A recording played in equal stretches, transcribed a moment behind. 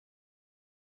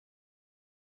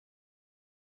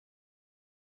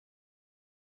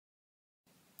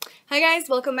Hi guys,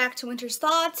 welcome back to Winter's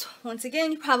Thoughts. Once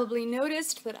again, you probably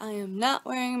noticed that I am not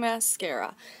wearing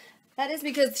mascara. That is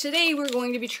because today we're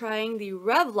going to be trying the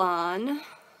Revlon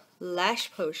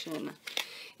Lash Potion.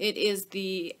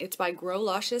 It's by Grow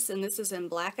Luscious, and this is in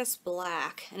Blackest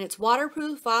Black, and it's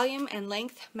waterproof volume and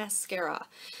length mascara.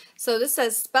 So this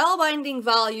says spellbinding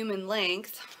volume and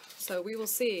length, so we will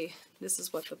see. This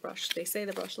is what they say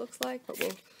the brush looks like, but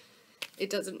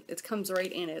it comes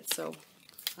right in it, so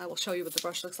I will show you what the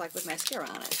brush looks like with mascara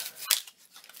on it.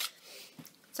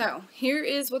 So here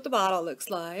is what the bottle looks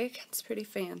like. It's pretty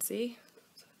fancy.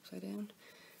 It's upside down.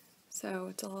 So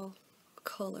it's all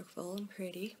colorful and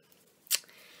pretty.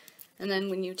 And then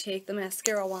when you take the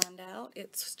mascara wand out,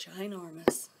 it's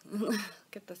ginormous. Look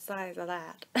at the size of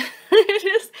that. It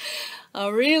is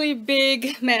a really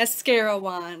big mascara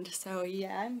wand. So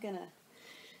yeah, I'm gonna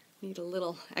need a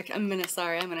little. I'm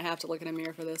gonna have to look in a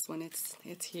mirror for this one.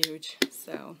 It's huge.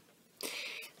 So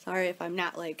sorry if I'm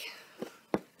not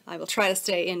I will try to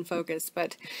stay in focus,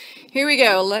 but here we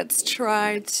go. Let's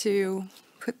try to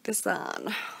put this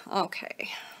on. Okay.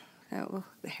 Oh,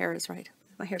 the hair is right.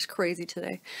 My hair's crazy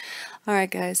today. Alright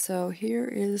guys, so here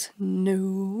is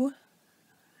no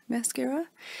mascara,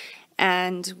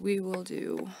 and we will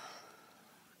do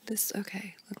this.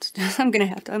 Okay, I'm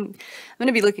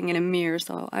gonna be looking in a mirror,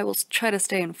 so I will try to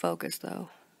stay in focus though.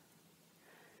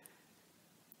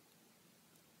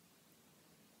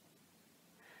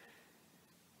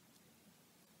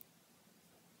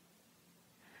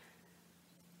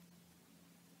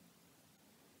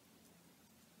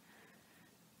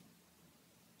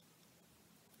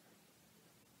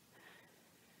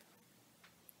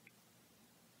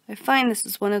 I find this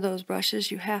is one of those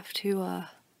brushes you have to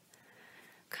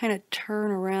kind of turn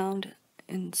around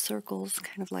in circles,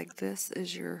 kind of like this,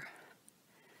 as you're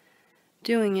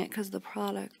doing it, because the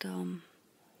product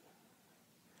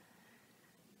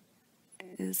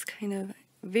is kind of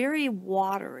very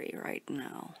watery right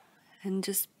now. And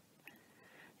just,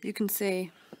 you can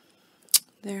see,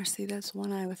 there, see, that's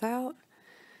one eye without,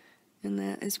 and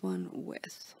that is one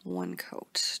with one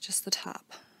coat, just the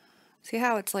top. See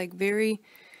how it's like very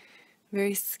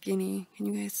skinny? Can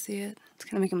you guys see it? It's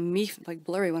kind of making me like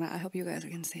blurry when I hope you guys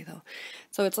can see though.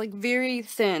 So it's like very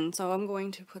thin. So I'm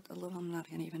going to put a little, I'm not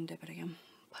going to even dip it again.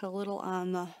 Put a little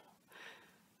on the,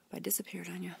 I disappeared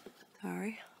on you.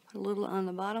 Sorry. Put a little on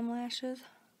the bottom lashes.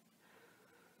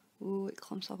 Ooh, it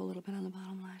clumps up a little bit on the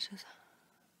bottom lashes.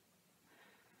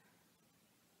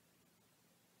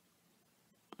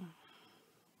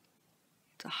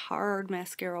 It's a hard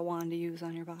mascara wand to use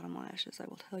on your bottom lashes, I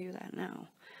will tell you that now.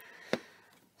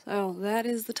 So that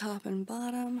is the top and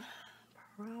bottom.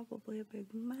 Probably a big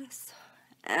mess.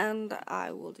 And I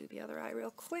will do the other eye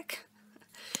real quick.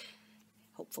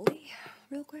 Hopefully,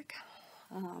 real quick.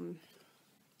 So I'm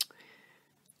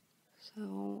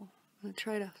gonna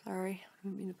try to, sorry, I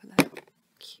didn't mean to put that,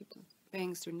 keep the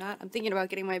bangs through knot. I'm thinking about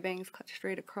getting my bangs cut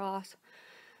straight across,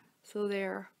 so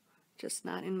they're just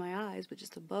not in my eyes, but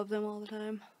just above them all the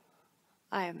time.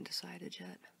 I haven't decided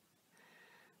yet.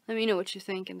 Let me know what you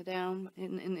think in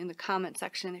the comment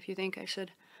section, if you think I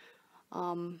should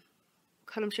cut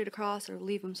them straight across or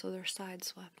leave them so they're side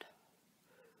swept.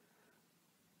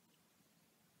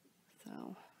 So,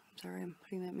 I'm sorry, I'm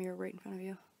putting that mirror right in front of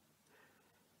you.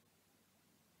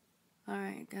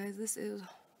 Alright guys, this is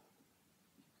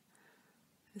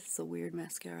a weird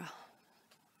mascara.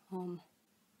 I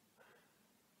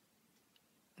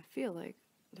feel like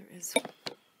there is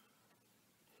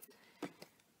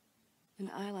an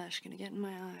eyelash gonna get in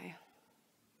my eye.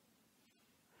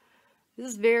 This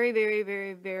is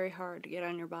very hard to get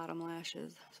on your bottom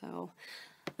lashes. So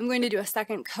I'm going to do a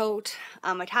second coat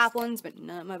on my top ones, but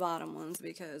not my bottom ones,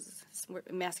 because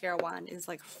mascara wand is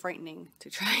like frightening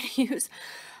to try to use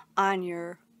on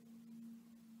your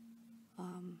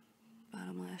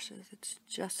bottom lashes. It's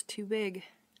just too big.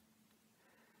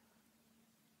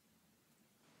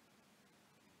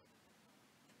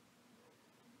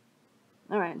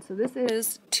 Alright, so this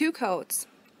is 2 coats,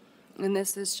 and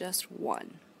this is just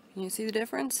 1. Can you see the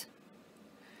difference?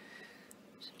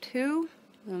 2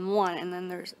 and 1, and then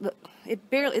there's,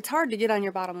 it's hard to get on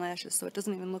your bottom lashes, so it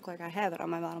doesn't even look like I have it on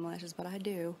my bottom lashes, but I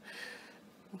do.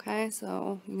 Okay,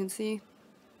 so you can see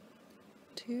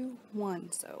 2,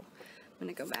 1, so I'm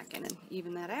going to go back in and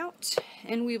even that out,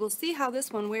 and we will see how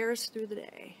this one wears through the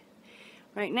day.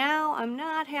 Right now, I'm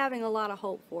not having a lot of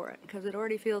hope for it, because it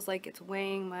already feels like it's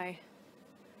weighing my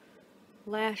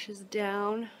lashes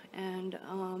down, and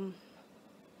oh,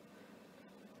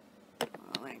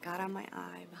 it got on my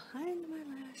eye behind my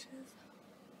lashes.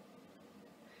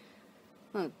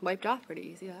 Well, it wiped off pretty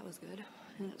easy, that was good.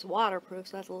 And it's waterproof,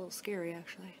 so that's a little scary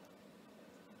actually.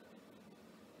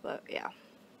 But yeah,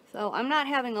 so I'm not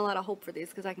having a lot of hope for these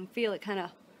because I can feel it kind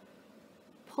of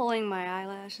pulling my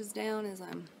eyelashes down as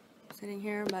I'm sitting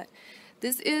here. But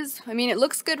this is, I mean, it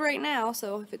looks good right now,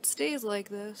 so if it stays like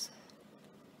this,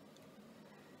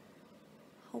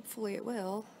 hopefully it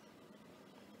will.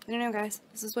 I don't know, guys.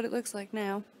 This is what it looks like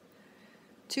now.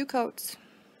 2 coats.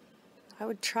 I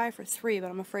would try for 3, but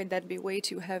I'm afraid that'd be way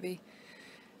too heavy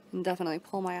and definitely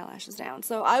pull my eyelashes down.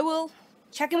 So I will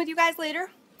check in with you guys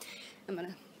later. I'm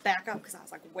gonna back up because I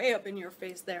was like way up in your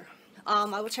face there. I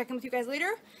will check in with you guys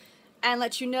later and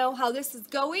let you know how this is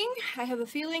going. I have a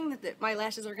feeling that my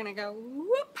lashes are gonna go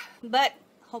whoop, but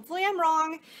hopefully I'm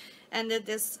wrong, and that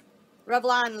this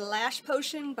Revlon Lash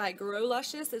Potion by Grow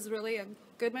Luscious is really a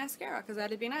good mascara, because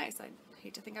that'd be nice. I'd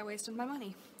hate to think I wasted my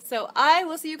money. So I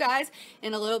will see you guys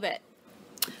in a little bit.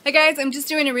 Hey guys, I'm just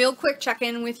doing a real quick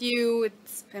check-in with you.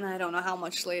 It's been, I don't know how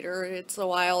much later, it's a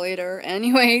while later.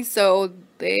 Anyway, so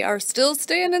they are still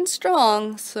standing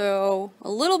strong. So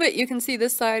a little bit, you can see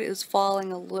this side is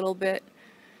falling a little bit.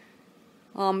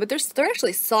 But they're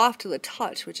actually soft to the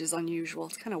touch, which is unusual.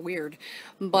 It's kind of weird.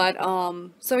 But,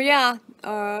 so yeah,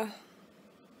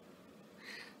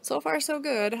 so far so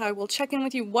good. I will check in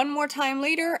with you one more time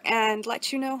later and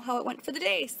let you know how it went for the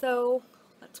day. So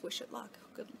let's wish it luck.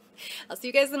 Good. I'll see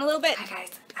you guys in a little bit. Hi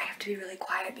guys, I have to be really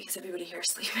quiet because everybody here is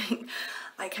sleeping.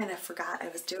 I kind of forgot I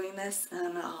was doing this,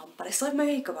 and but I still have my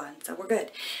makeup on, so we're good.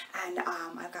 And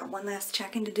I've got one last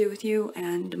check-in to do with you,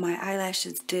 and my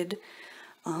eyelashes did,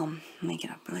 let me get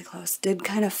up really close, did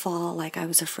kind of fall like I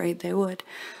was afraid they would.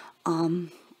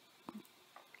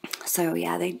 So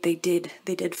yeah, they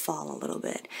did fall a little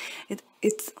bit.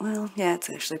 It's well, yeah, it's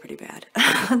actually pretty bad.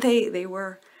 they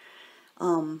were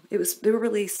they were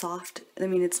really soft. I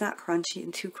mean, it's not crunchy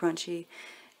and too crunchy,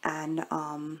 and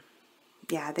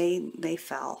yeah, they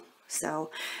fell. So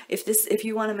if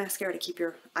you want a mascara to keep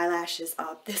your eyelashes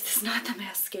up, this is not the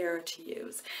mascara to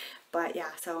use. But yeah,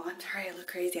 so I'm sorry I look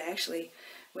crazy. I actually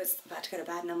was about to go to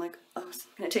bed and I'm like, oh, I was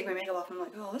gonna take my makeup off. I'm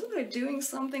like, oh, wasn't I doing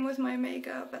something with my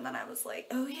makeup? And then I was like,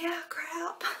 oh yeah,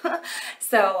 crap.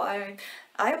 So I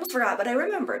almost forgot, but I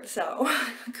remembered. So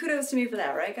kudos to me for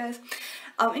that, right, guys?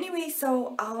 Anyway,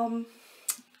 so I'm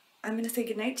gonna say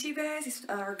goodnight to you guys,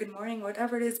 or good morning,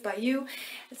 whatever it is by you.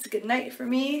 It's a good night for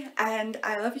me, and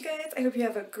I love you guys. I hope you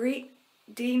have a great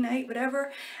day, night,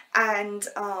 whatever. And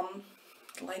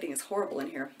the lighting is horrible in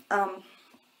here.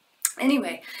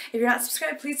 Anyway, if you're not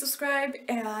subscribed, please subscribe,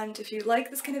 and if you like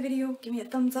this kind of video, give me a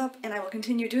thumbs up, and I will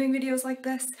continue doing videos like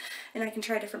this, and I can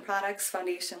try different products,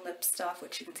 foundation, lip stuff,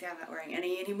 which you can see I'm not wearing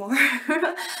any anymore.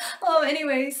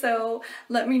 Anyway, so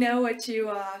let me know what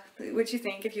you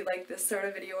think, if you like this sort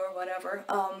of video or whatever.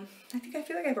 I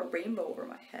feel like I have a rainbow over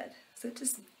my head. Is it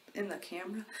just in the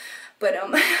camera? But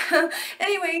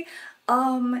anyway,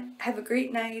 have a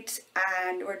great night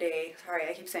and or day. Sorry,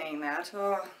 I keep saying that.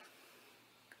 Oh.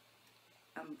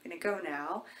 I'm gonna go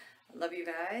now. I love you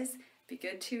guys. Be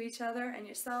good to each other and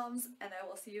yourselves, and I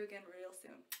will see you again real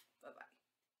soon.